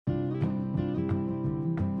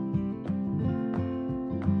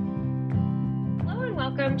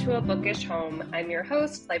welcome to A Bookish Home. I'm your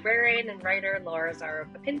host, librarian and writer Laura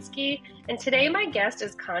Zara-Popinski, and today my guest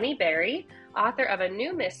is Connie Berry, author of a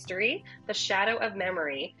new mystery, The Shadow of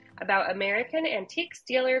Memory, about American antiques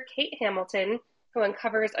dealer Kate Hamilton, who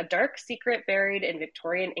uncovers a dark secret buried in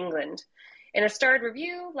Victorian England. In a starred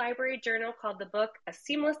review, Library Journal called the book a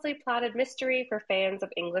seamlessly plotted mystery for fans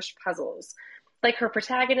of English puzzles. Like her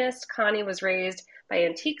protagonist, Connie was raised by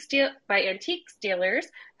antiques dealers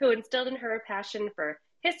who instilled in her a passion for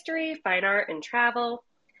history, fine art, and travel.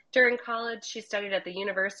 During college, she studied at the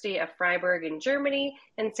University of Freiburg in Germany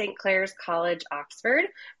and St. Clair's College, Oxford,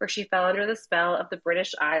 where she fell under the spell of the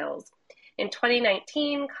British Isles. In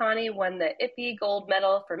 2019, Connie won the Ippy Gold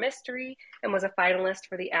Medal for Mystery and was a finalist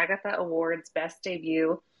for the Agatha Award's Best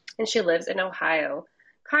Debut, and she lives in Ohio.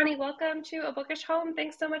 Connie, welcome to A Bookish Home.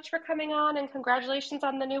 Thanks so much for coming on, and congratulations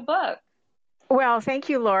on the new book. Well, thank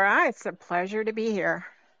you, Laura. It's a pleasure to be here.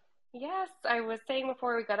 Yes, I was saying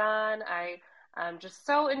before we got on, I just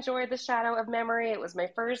so enjoyed The Shadow of Memory. It was my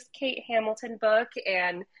first Kate Hamilton book,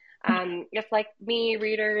 and if, like me,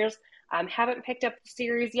 readers haven't picked up the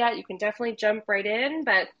series yet, you can definitely jump right in.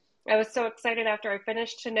 But I was so excited after I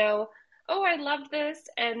finished to know, oh, I loved this,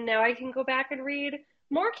 and now I can go back and read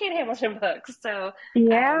more Kate Hamilton books. So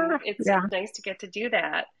it's nice to get to do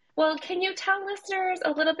that. Well, can you tell listeners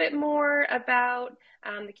a little bit more about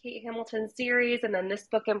the Kate Hamilton series and then this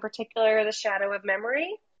book in particular, The Shadow of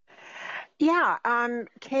Memory? Yeah,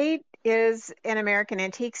 Kate is an American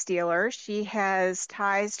antiques dealer. She has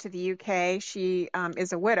ties to the UK. She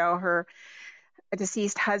is a widow. Her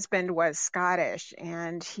deceased husband was Scottish,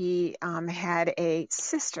 and he had a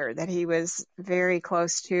sister that he was very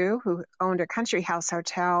close to who owned a country house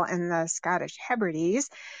hotel in the Scottish Hebrides.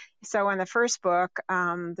 So in the first book,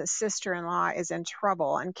 the sister-in-law is in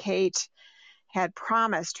trouble, and Kate had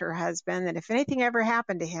promised her husband that if anything ever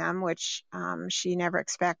happened to him, which she never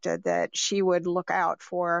expected, that she would look out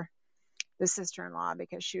for the sister-in-law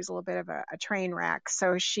because she was a little bit of a train wreck.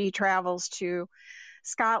 So she travels to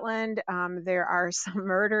Scotland. There are some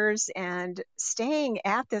murders, and staying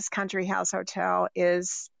at this country house hotel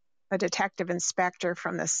is a detective inspector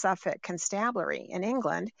from the Suffolk Constabulary in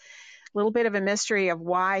England. A little bit of a mystery of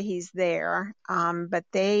why he's there, but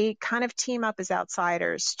they kind of team up as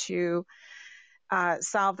outsiders to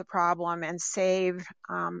solve the problem and save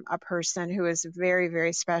a person who is very,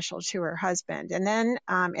 very special to her husband. And then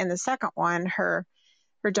in the second one, her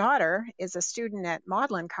daughter is a student at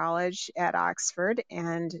Magdalen College at Oxford,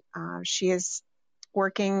 and she is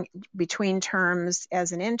working between terms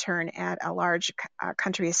as an intern at a large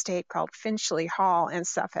country estate called Finchley Hall in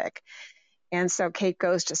Suffolk. And so Kate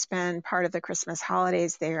goes to spend part of the Christmas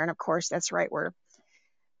holidays there. And of course, that's right where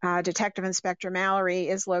Detective Inspector Mallory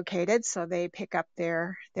is located. So they pick up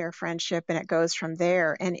their friendship, and it goes from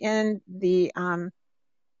there. And in the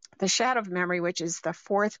Shadow of Memory, which is the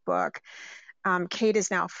fourth book, Kate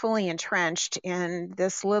is now fully entrenched in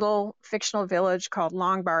this little fictional village called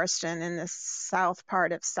Longbarston in the south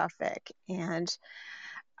part of Suffolk. And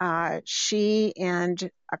she and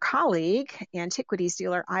a colleague, antiquities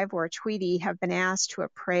dealer Ivor Tweedy, have been asked to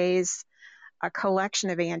appraise a collection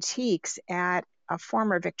of antiques at a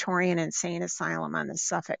former Victorian insane asylum on the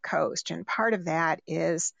Suffolk coast. And part of that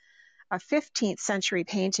is a 15th century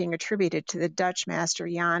painting attributed to the Dutch master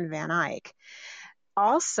Jan van Eyck.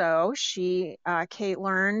 Also, Kate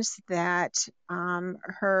learns that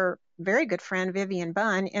her very good friend Vivian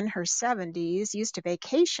Bunn in her 70s used to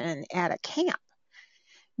vacation at a camp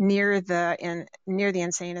near the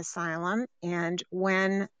insane asylum, and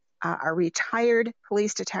when a retired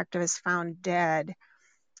police detective is found dead,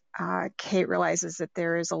 Kate realizes that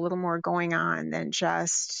there is a little more going on than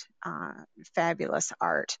just fabulous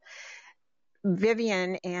art.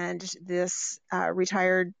 Vivian and this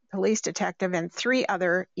retired police detective and three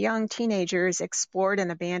other young teenagers explored an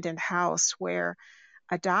abandoned house where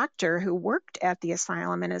a doctor who worked at the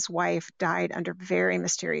asylum and his wife died under very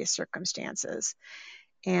mysterious circumstances.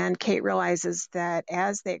 And Kate realizes that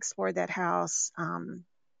as they explored that house,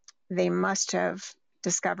 they must have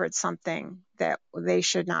discovered something that they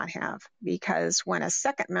should not have, because when a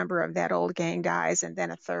second member of that old gang dies and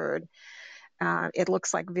then a third, it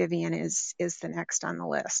looks like Vivian is the next on the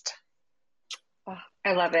list. Oh,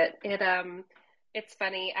 I love it. It's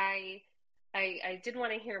funny. I did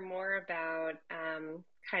want to hear more about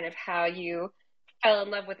kind of how you fell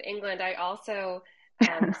in love with England. I also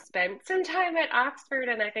spent some time at Oxford,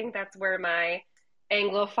 and I think that's where my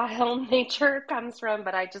Anglophile nature comes from.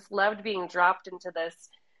 But I just loved being dropped into this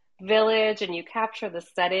village, and you capture the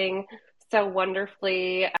setting so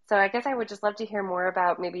wonderfully. So I guess I would just love to hear more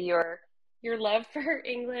about maybe your your love for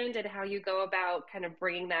England and how you go about kind of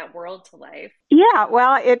bringing that world to life. Yeah,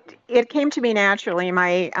 well, it came to me naturally.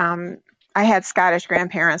 I had Scottish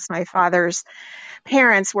grandparents. My father's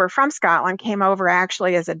parents were from Scotland, came over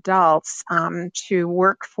actually as adults to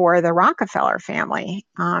work for the Rockefeller family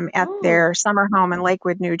at Oh, their summer home in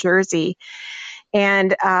Lakewood, New Jersey.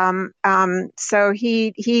 And so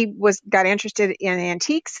he was got interested in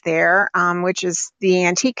antiques there, which is the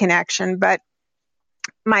antique connection. But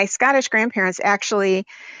my Scottish grandparents actually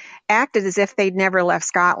acted as if they'd never left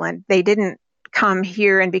Scotland. They didn't come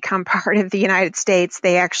here and become part of the United States.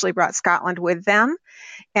 They actually brought Scotland with them,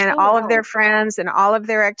 and oh all of their wow. friends and all of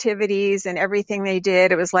their activities and everything they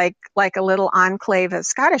did. It was like a little enclave of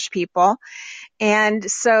Scottish people. And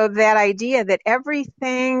so that idea that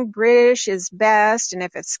everything British is best, and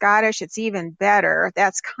if it's Scottish, it's even better.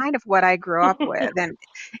 That's kind of what I grew up with.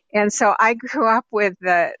 And so I grew up with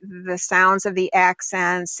the sounds of the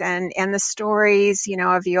accents and the stories,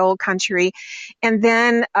 of the old country. And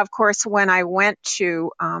then, of course, when I went to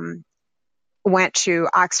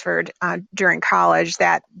Oxford during college,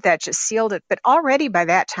 that just sealed it. But already by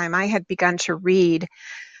that time, I had begun to read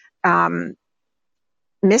um,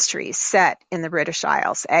 mysteries set in the British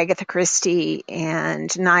Isles, Agatha Christie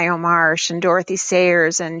and Niall Marsh and Dorothy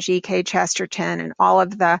Sayers and G.K. Chesterton and all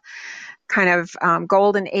of the kind of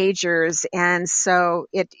golden agers. And so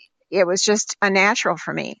it was just a natural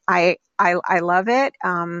for me. I love it.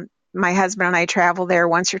 My husband and I travel there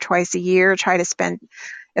once or twice a year, try to spend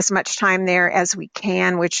as much time there as we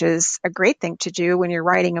can, which is a great thing to do when you're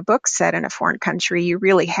writing a book set in a foreign country. You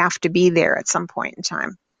really have to be there at some point in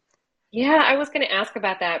time. Yeah, I was going to ask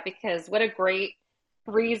about that because what a great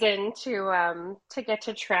reason to get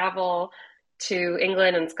to travel to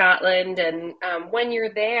England and Scotland. And when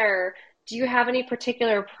you're there, do you have any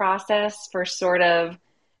particular process for sort of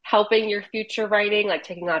helping your future writing, like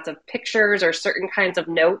taking lots of pictures or certain kinds of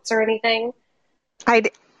notes or anything? I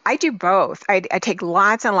I do both. I take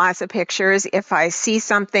lots and lots of pictures. If I see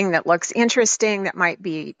something that looks interesting that might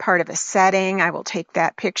be part of a setting, I will take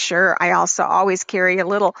that picture. I also always carry a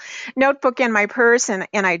little notebook in my purse and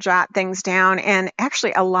I jot things down. And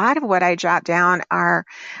actually, a lot of what I jot down are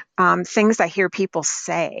things I hear people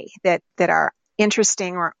say that are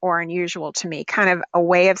interesting or unusual to me, kind of a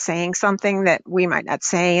way of saying something that we might not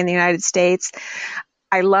say in the United States.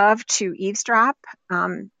 I love to eavesdrop.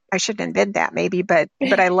 I should invent that maybe, but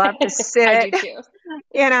I love to I sit do too.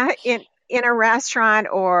 in a restaurant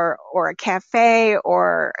or a cafe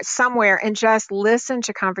or somewhere and just listen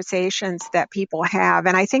to conversations that people have.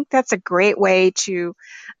 And I think that's a great way to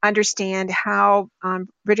understand how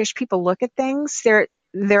British people look at things.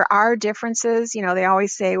 There are differences. They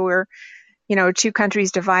always say we're two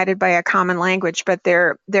countries divided by a common language, but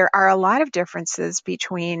there are a lot of differences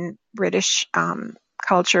between British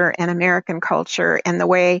culture and American culture and the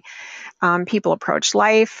way people approach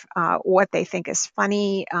life, what they think is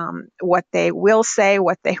funny, what they will say,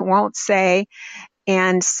 what they won't say.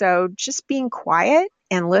 And so just being quiet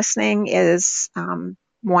and listening is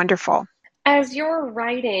wonderful. As you're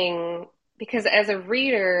writing, because as a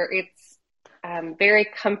reader, it's very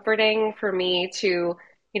comforting for me to,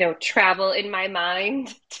 travel in my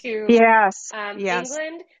mind to Yes, yes.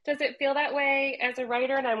 England. Does it feel that way as a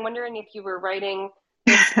writer? And I'm wondering if you were writing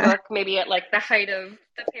this book maybe at like the height of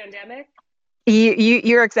the pandemic.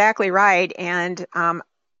 You're exactly right. And on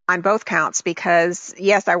both counts, because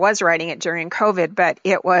yes, I was writing it during COVID, but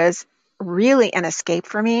it was really an escape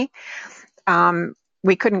for me.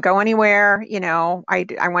 We couldn't go anywhere.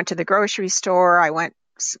 I went to the grocery store. I went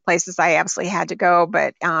places I absolutely had to go,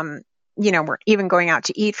 but, we're even going out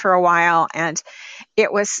to eat for a while. And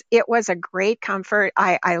it was a great comfort.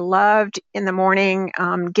 I loved in the morning,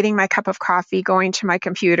 getting my cup of coffee, going to my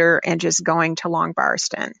computer and just going to Long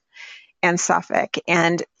Barston and Suffolk.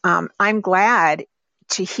 And I'm glad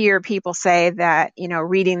to hear people say that,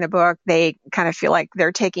 reading the book, they kind of feel like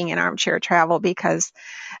they're taking an armchair travel because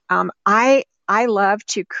I love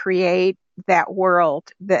to create that world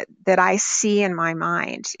that I see in my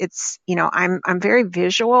mind. It's, I'm very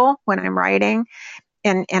visual when I'm writing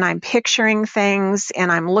and I'm picturing things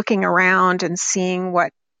and I'm looking around and seeing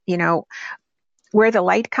what, where the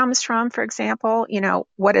light comes from, for example,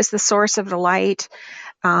 what is the source of the light?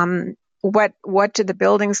 What do the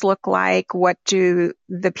buildings look like? What do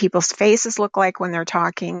the people's faces look like when they're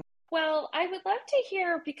talking? Well, I would love to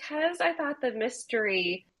hear because I thought the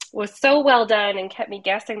mystery was so well done and kept me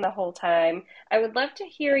guessing the whole time. I would love to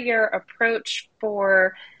hear your approach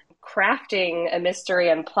for crafting a mystery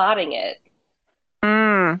and plotting it.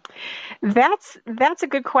 Mm, that's a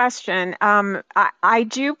good question. I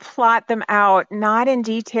do plot them out, not in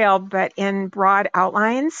detail, but in broad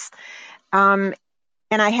outlines. Um,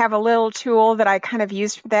 and I have a little tool that I kind of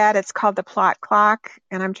use for that. It's called the plot clock.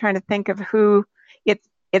 And I'm trying to think of who it,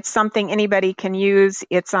 it's something anybody can use.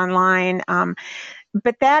 It's online.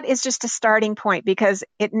 But that is just a starting point because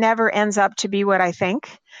it never ends up to be what I think.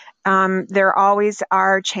 There always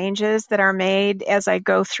are changes that are made as I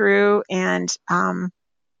go through. And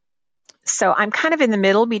so I'm kind of in the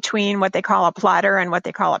middle between what they call a plotter and what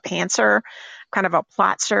they call a pantser, kind of a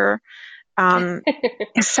plotzer. Um,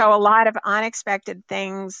 so a lot of unexpected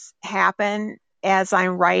things happen as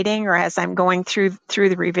I'm writing or as I'm going through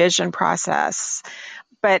the revision process.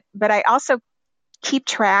 But I also keep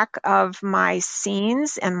track of my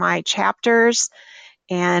scenes and my chapters,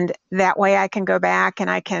 and that way I can go back and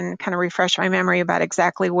I can kind of refresh my memory about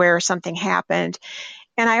exactly where something happened.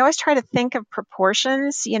 And I always try to think of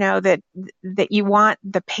proportions, that you want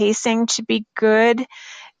the pacing to be good.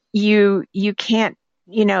 You can't,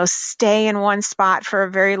 stay in one spot for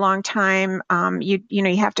a very long time. You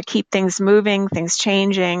have to keep things moving, things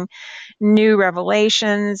changing, new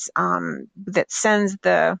revelations, that sends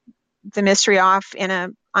the mystery off in a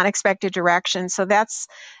unexpected direction. So that's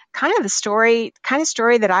kind of the kind of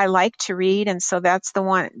story that I like to read. And so that's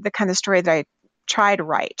the kind of story that I try to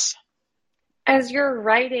write. As you're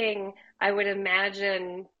writing, I would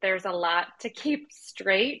imagine there's a lot to keep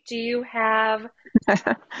straight. Do you have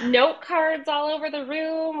note cards all over the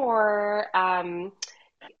room or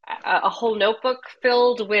a whole notebook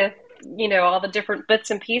filled with, all the different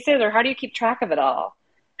bits and pieces, or how do you keep track of it all?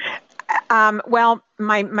 Well,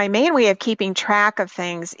 my main way of keeping track of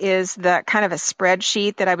things is the kind of a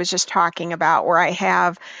spreadsheet that I was just talking about, where I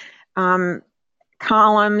have um,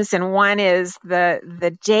 columns, and one is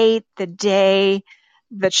the date, the day,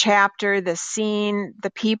 the chapter, the scene,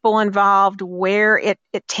 the people involved, where it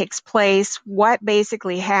takes place, what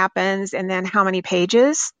basically happens, and then how many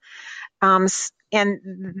pages.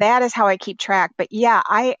 And that is how I keep track. But yeah,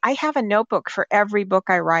 I have a notebook for every book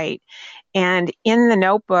I write. And in the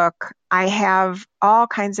notebook, I have all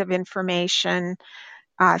kinds of information,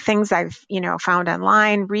 things I've, found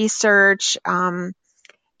online, research,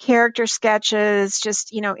 character sketches,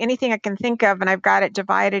 just, anything I can think of. And I've got it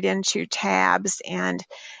divided into tabs. And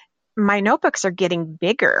my notebooks are getting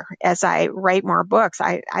bigger as I write more books.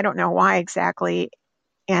 I don't know why exactly.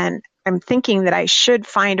 And I'm thinking that I should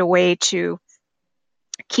find a way to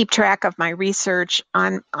keep track of my research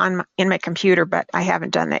in my computer, but I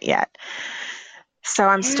haven't done that yet. So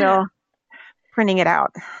I'm Yeah, still printing it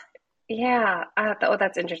out. yeah.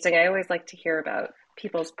 That's interesting. I always like to hear about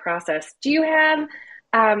people's process. Do you have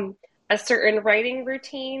a certain writing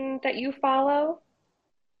routine that you follow?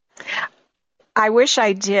 I wish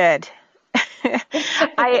I did.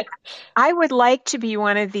 I I would like to be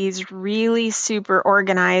one of these really super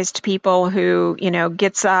organized people who,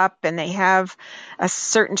 gets up and they have a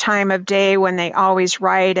certain time of day when they always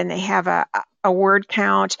write and they have a word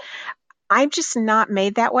count. I'm just not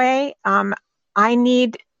made that way. I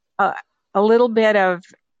need a, a little bit of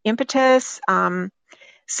impetus.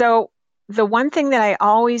 So the one thing that I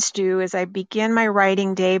always do is I begin my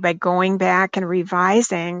writing day by going back and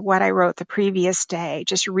revising what I wrote the previous day,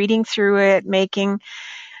 just reading through it, making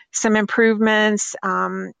some improvements.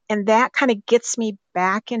 And that kind of gets me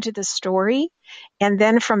back into the story. And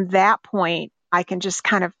then from that point, I can just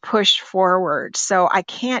kind of push forward. So I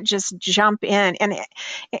can't just jump in.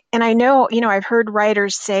 And I know, I've heard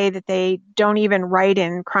writers say that they don't even write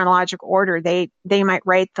in chronological order. They might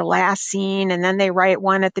write the last scene and then they write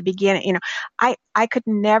one at the beginning. I could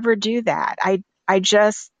never do that.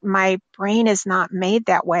 My brain is not made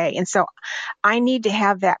that way. And so I need to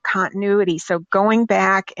have that continuity. So going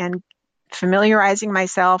back and familiarizing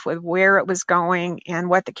myself with where it was going and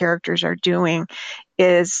what the characters are doing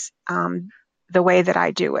is the way that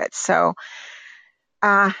I do it. So,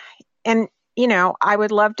 uh, and I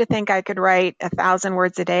would love to think I could write 1,000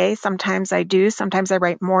 words a day. Sometimes I do. Sometimes I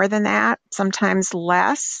write more than that. Sometimes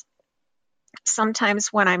less. Sometimes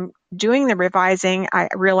when I'm doing the revising, I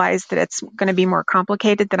realize that it's going to be more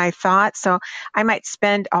complicated than I thought. So I might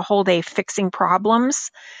spend a whole day fixing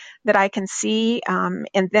problems that I can see, and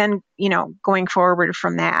then, going forward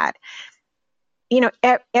from that.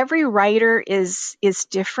 Every writer is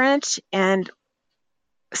different, and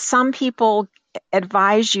some people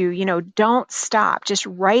advise you, don't stop. Just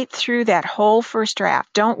write through that whole first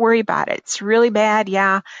draft. Don't worry about it. It's really bad,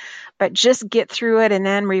 yeah, but just get through it and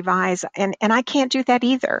then revise. And I can't do that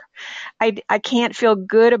either. I can't feel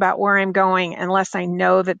good about where I'm going unless I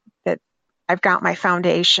know that I've got my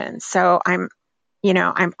foundation. So I'm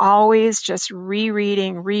always just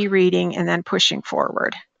rereading, and then pushing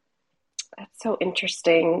forward. That's so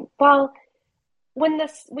interesting. Well, when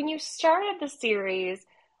you started the series,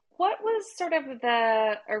 what was sort of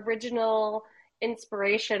the original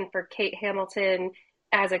inspiration for Kate Hamilton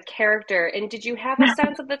as a character? And did you have a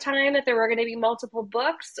sense at the time that there were going to be multiple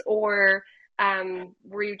books, or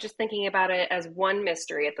were you just thinking about it as one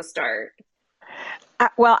mystery at the start?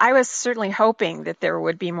 Well, I was certainly hoping that there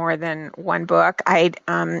would be more than one book. I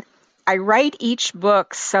write each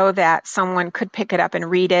book so that someone could pick it up and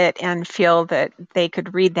read it and feel that they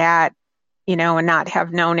could read that, and not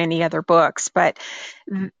have known any other books. But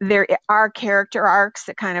there are character arcs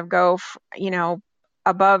that kind of go,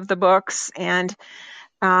 above the books. And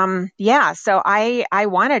yeah, so I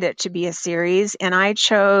wanted it to be a series, and I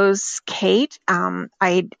chose Kate.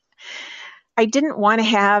 I didn't want to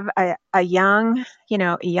have a young,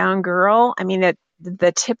 a young girl. I mean,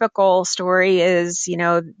 the typical story is,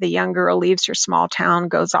 the young girl leaves her small town,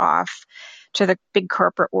 goes off to the big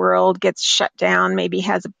corporate world, gets shut down, maybe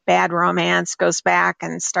has a bad romance, goes back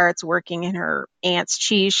and starts working in her aunt's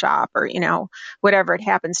cheese shop, or, whatever it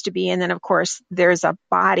happens to be. And then, of course, there's a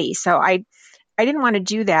body. So I didn't want to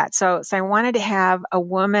do that. So I wanted to have a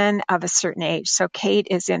woman of a certain age. So Kate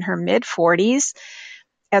is in her mid 40s.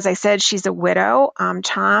 As I said, she's a widow.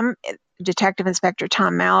 Detective Inspector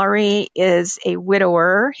Tom Mallory, is a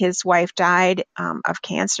widower. His wife died of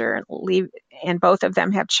cancer, and both of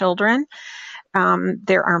them have children.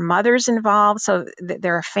 There are mothers involved, so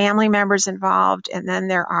there are family members involved, and then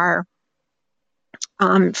there are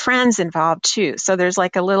friends involved too. So there's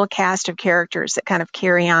like a little cast of characters that kind of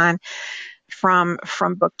carry on from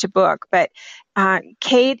book to book. But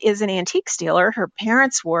Kate is an antique stealer. Her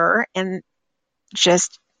parents were, and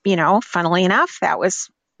just, funnily enough, that was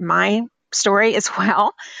my story as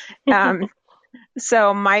well. Um,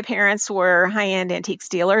 so my parents were high-end antique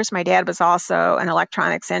stealers. My dad was also an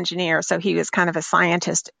electronics engineer, so he was kind of a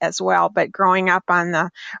scientist as well. But growing up on the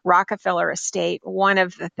Rockefeller estate, one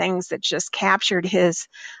of the things that just captured his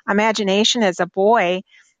imagination as a boy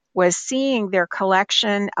was seeing their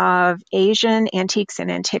collection of Asian antiques and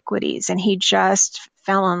antiquities, and he just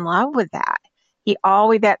fell in love with that. He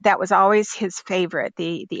always that was always his favorite,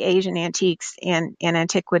 the Asian antiques and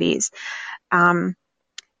antiquities. Um,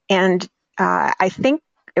 and I think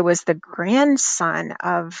it was the grandson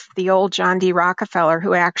of the old John D. Rockefeller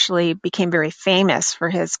who actually became very famous for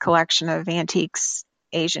his collection of antiques,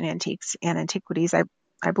 Asian antiques and antiquities. I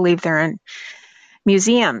believe they're in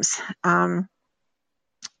museums.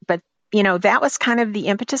 But that was kind of the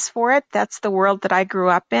impetus for it. That's the world that I grew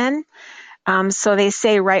up in. So they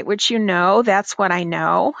say, write what you know. That's what I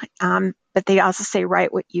know. But they also say,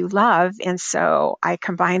 write what you love. And so I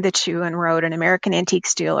combined the two and wrote An American Antique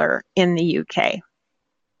Stealer in the UK.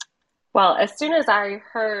 Well, as soon as I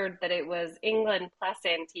heard that it was England plus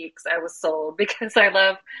antiques, I was sold because I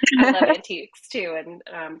love antiques too, and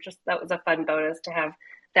just that was a fun bonus to have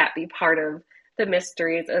that be part of the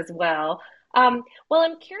mysteries as well. Well,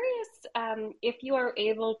 I'm curious if you are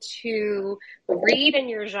able to read in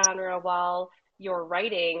your genre while you're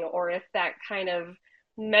writing, or if that kind of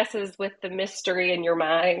messes with the mystery in your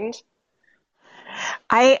mind.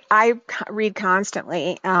 I read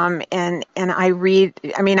constantly, and I read.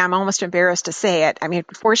 I mean, I'm almost embarrassed to say it. I mean,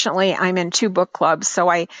 fortunately, I'm in two book clubs, so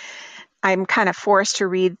I'm kind of forced to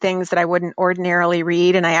read things that I wouldn't ordinarily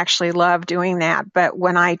read, and I actually love doing that. But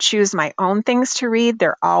when I choose my own things to read,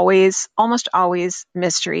 they're almost always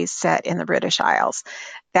mysteries set in the British Isles.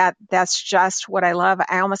 That's just what I love.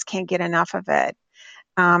 I almost can't get enough of it.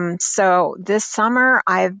 So this summer,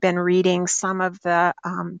 I've been reading some of the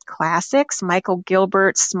classics. Michael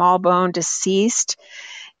Gilbert's Small Bone Deceased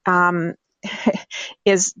um,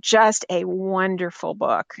 is just a wonderful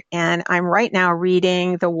book. And I'm right now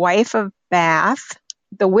reading The Widow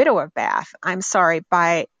of Bath, I'm sorry,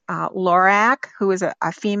 by Lorac, who is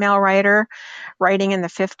a female writer writing in the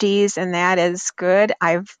 50s, and that is good.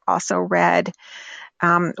 I've also read,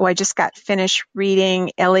 I just got finished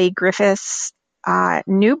reading Ellie Griffiths'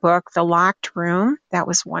 new book, The Locked Room. That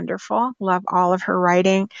was wonderful. Love all of her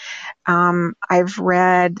writing. I've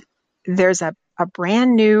read, there's a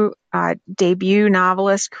brand new debut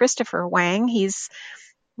novelist, Christopher Wang. He's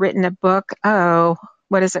written a book. Oh,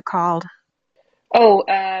 what is it called? Oh,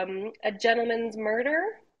 A Gentleman's Murder?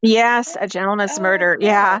 Yes, A Gentleman's Oh, Murder.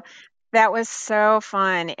 Yeah, cool. that was so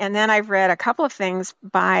fun. And then I've read a couple of things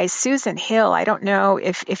by Susan Hill. I don't know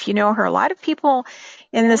if you know her. A lot of people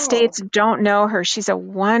in the No. States don't know her. She's a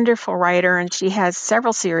wonderful writer, and she has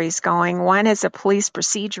several series going. One is a police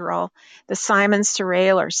procedural, the Simon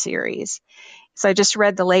Surreyler series. So I just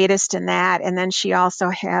read the latest in that. And then she also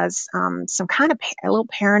has some kind of a little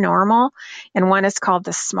paranormal, and one is called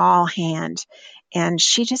The Small Hand. And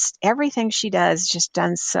she just, everything she does just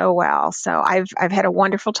done so well. So I've had a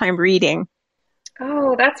wonderful time reading.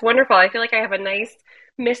 Oh, that's wonderful. I feel like I have a nice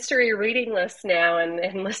mystery reading list now,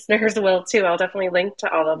 and listeners will too. I'll definitely link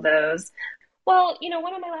to all of those. Well,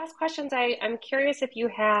 one of my last questions, I'm curious if you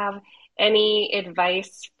have any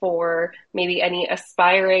advice for maybe any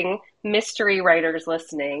aspiring mystery writers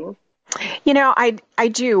listening. I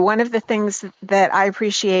do. One of the things that I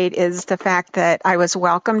appreciate is the fact that I was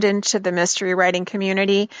welcomed into the mystery writing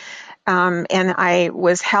community, and I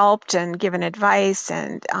was helped and given advice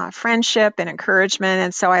and friendship and encouragement.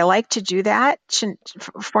 And so I like to do that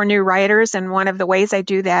for new writers. And one of the ways I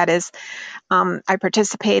do that is I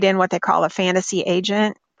participate in what they call a fantasy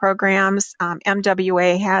agent programs.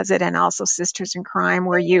 MWA has it, and also Sisters in Crime,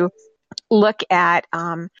 where you look at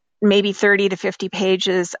maybe 30 to 50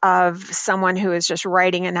 pages of someone who is just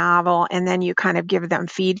writing a novel, and then you kind of give them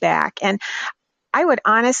feedback. And I would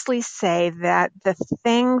honestly say that the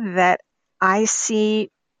thing that I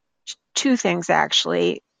see, two things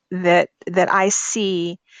actually, that I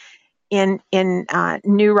see in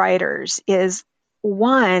new writers is,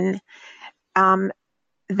 one,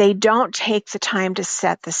 they don't take the time to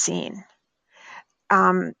set the scene.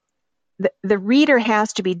 The reader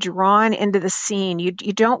has to be drawn into the scene. You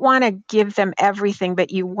don't want to give them everything,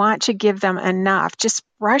 but you want to give them enough, just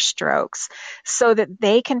brushstrokes, so that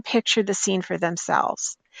they can picture the scene for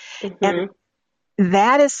themselves. And Hmm.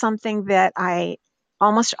 that is something that I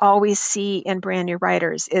almost always see in brand new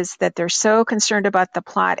writers, is that they're so concerned about the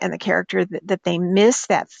plot and the character that they miss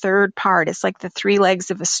that third part. It's like the three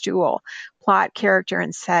legs of a stool: plot, character,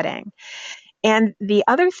 and setting. And the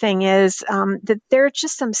other thing is that there are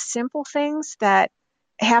just some simple things that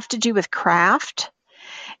have to do with craft.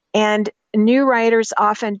 And new writers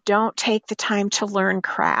often don't take the time to learn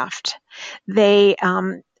craft.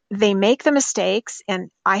 They make the mistakes,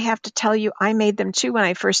 and I have to tell you, I made them too when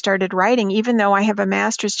I first started writing. Even though I have a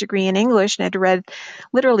master's degree in English and had read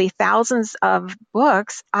literally thousands of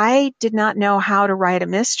books, I did not know how to write a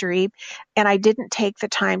mystery, and I didn't take the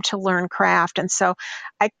time to learn craft. And so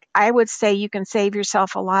I would say you can save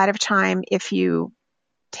yourself a lot of time if you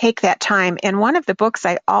take that time. And one of the books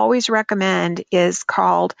I always recommend is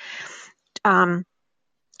called Don't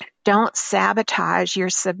Sabotage Your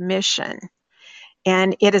Submission.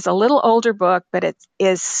 And it is a little older book, but it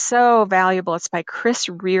is so valuable. It's by Chris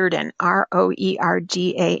Reardon,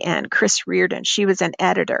 Roerdan, Chris Reardon. She was an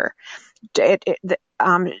editor. There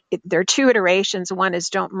are two iterations. One is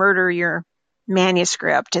Don't Murder Your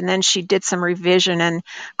Manuscript, and then she did some revision and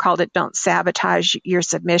called it Don't Sabotage Your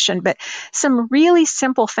Submission. But some really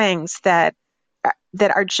simple things that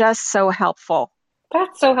are just so helpful.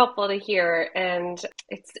 That's so helpful to hear, and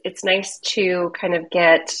it's nice to kind of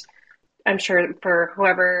get. I'm sure for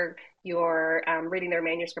whoever you're reading their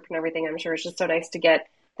manuscript and everything, I'm sure it's just so nice to get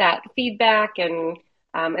that feedback. And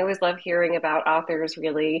I always love hearing about authors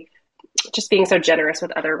really just being so generous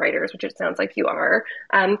with other writers, which it sounds like you are.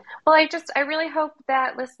 Well, I really hope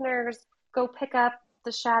that listeners go pick up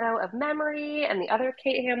The Shadow of Memory and the other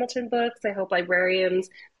Kate Hamilton books. I hope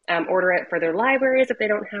librarians order it for their libraries if they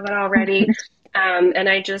don't have it already. And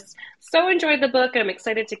I just so enjoyed the book. I'm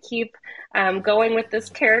excited to keep going with this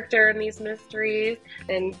character and these mysteries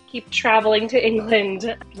and keep traveling to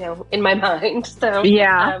England, in my mind. So,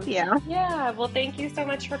 Yeah. yeah. Well, thank you so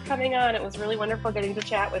much for coming on. It was really wonderful getting to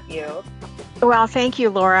chat with you. Well, thank you,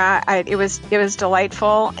 Laura. It was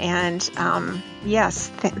delightful, and yes,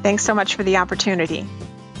 thanks so much for the opportunity.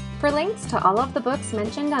 For links to all of the books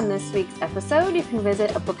mentioned on this week's episode, you can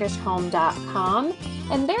visit abookishhome.com,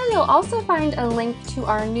 and there you'll also find a link to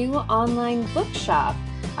our new online bookshop.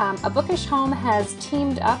 A Bookish Home has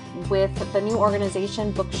teamed up with the new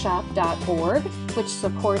organization bookshop.org, which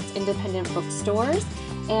supports independent bookstores.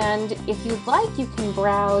 And if you'd like, you can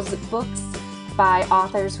browse books by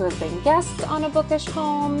authors who have been guests on A Bookish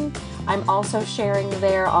Home. I'm also sharing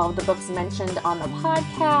there all of the books mentioned on the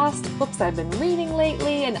podcast, books I've been reading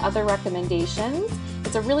lately, and other recommendations.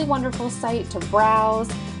 It's a really wonderful site to browse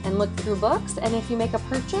and look through books, and if you make a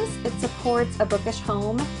purchase, it supports A Bookish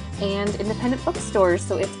Home and independent bookstores,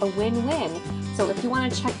 so it's a win-win. So if you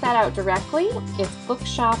want to check that out directly, it's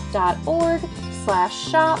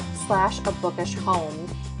bookshop.org/shop/A Bookish Home,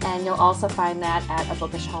 and you'll also find that at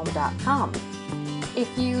abookishhome.com. If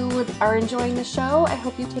you are enjoying the show, I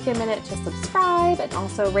hope you take a minute to subscribe and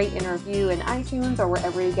also rate and review in iTunes or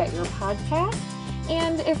wherever you get your podcasts.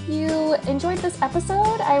 And if you enjoyed this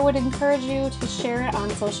episode, I would encourage you to share it on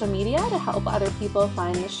social media to help other people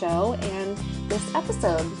find the show and this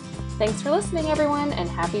episode. Thanks for listening, everyone, and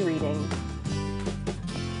happy reading.